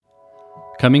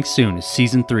Coming soon is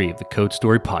Season 3 of the Code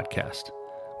Story Podcast.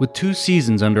 With 2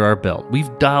 seasons under our belt,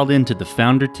 we've dialed into the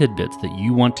founder tidbits that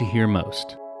you want to hear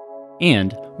most.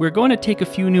 And we're going to take a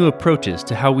few new approaches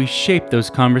to how we shape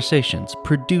those conversations,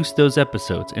 produce those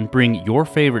episodes, and bring your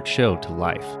favorite show to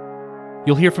life.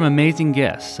 You'll hear from amazing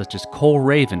guests such as Cole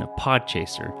Raven of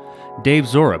Podchaser, Dave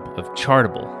Zorab of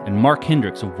Chartable, and Mark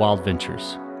Hendricks of Wild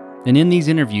Ventures. And in these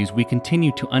interviews, we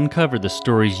continue to uncover the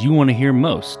stories you want to hear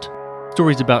most.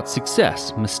 Stories about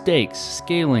success, mistakes,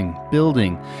 scaling,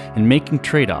 building, and making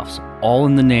trade-offs, all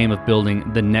in the name of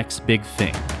building the next big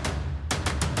thing.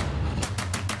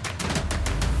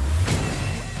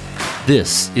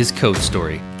 This is Code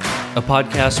Story, a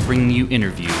podcast bringing you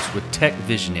interviews with tech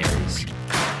visionaries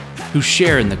who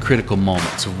share in the critical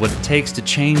moments of what it takes to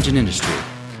change an industry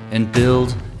and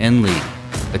build and lead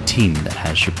a team that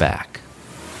has your back.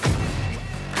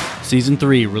 Season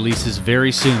 3 releases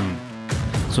very soon,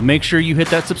 so make sure you hit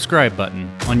that subscribe button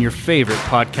on your favorite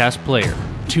podcast player.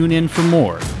 Tune in for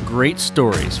more great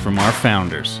stories from our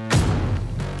founders.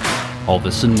 All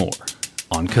this and more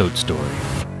on Code Story.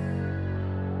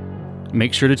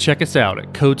 Make sure to check us out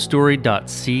at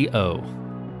codestory.co.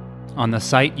 On the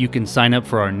site, you can sign up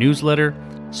for our newsletter,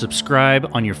 subscribe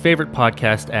on your favorite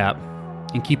podcast app,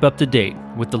 and keep up to date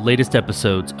with the latest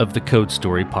episodes of the Code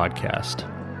Story Podcast.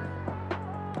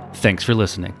 Thanks for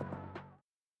listening.